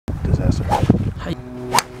that, sir.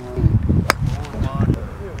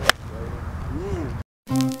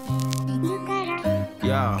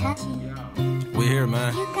 Yeah, we here,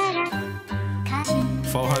 man.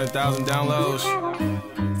 400,000 downloads,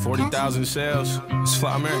 40,000 sales. It's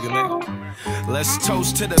Fly America, nigga. Let's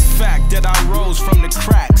toast to the fact that I rose from the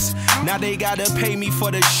cracks. Now they gotta pay me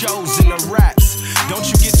for the shows and the raps. Don't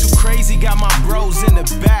you get too crazy, got my bros in the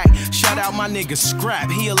back. Shout out my nigga Scrap,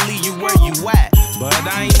 he'll leave you where you at. But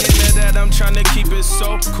I ain't into that, I'm trying to keep it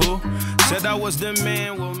so cool. Said I was the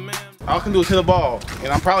man, well man. All I can do is hit a ball, and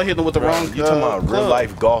I'm probably hitting with the wrong. You talking about real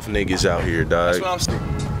life golf niggas out here, dog. That's what I'm saying.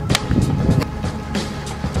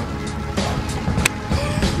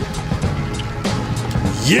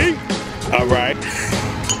 Yeet! All right.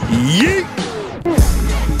 Yeet!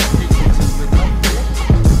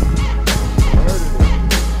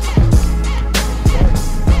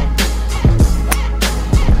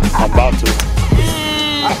 I'm about to.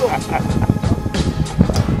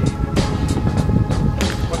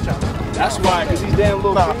 That's why, because these damn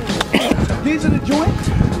little. These are the joints?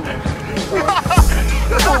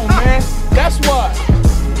 Come on, man. That's why.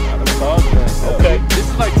 Okay. This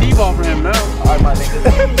is like T-ball for him now. Alright, my nigga.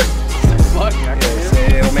 Fuck, I can't say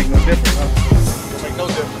it don't make no difference, huh? It don't make no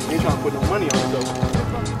difference. You ain't trying to put no money on it, though. I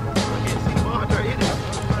can't see the ball, try to hit it.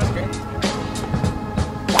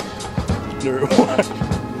 Nerd, what?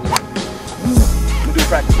 We'll do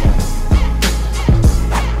practice one.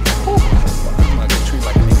 I'm not gonna treat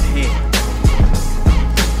like a nigga head.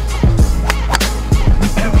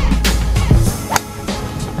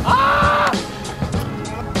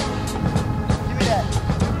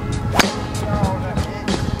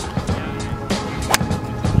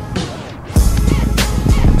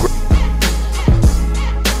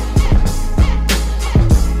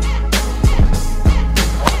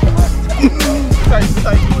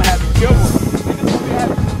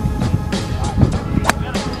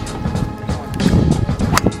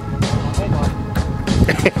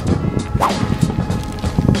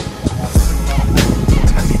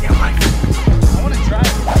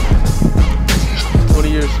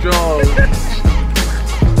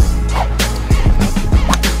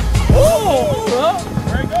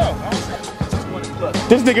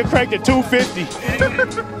 This nigga cranked at 250.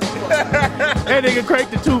 That nigga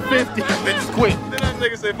cranked at 250. Bitches quit. Then that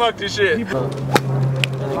nigga say fuck this shit.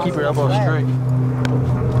 Keep your elbow straight.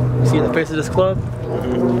 See the face of this club?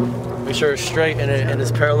 Make sure it's straight and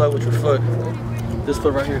it's parallel with your foot. This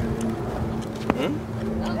foot right here.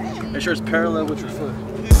 Make sure it's parallel with your foot.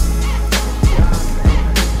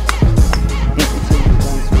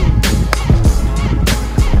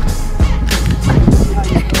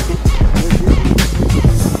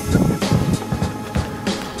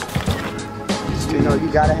 You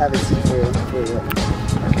gotta have a teeth for it.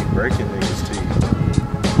 I keep breaking niggas' teeth.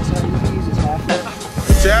 So you can use this half.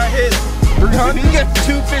 Should I hit 300? You get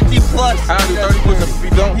 250 plus. I'll do 30 push-ups. If we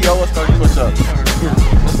don't, he owe us 30 push-ups.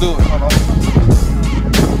 Let's do it. Hold on.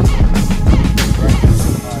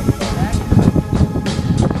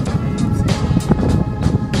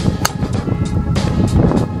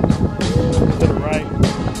 To the right.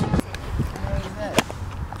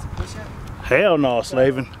 Hell no,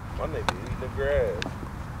 slaving. My nigga eating the grass.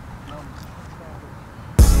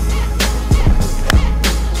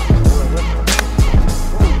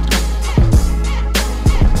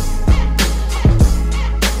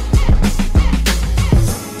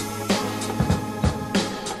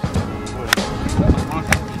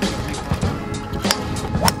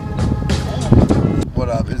 What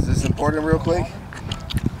up? Is this important real quick?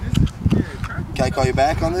 Can I call you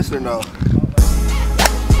back on this or no?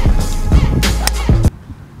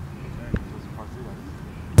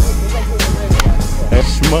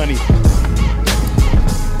 That's money.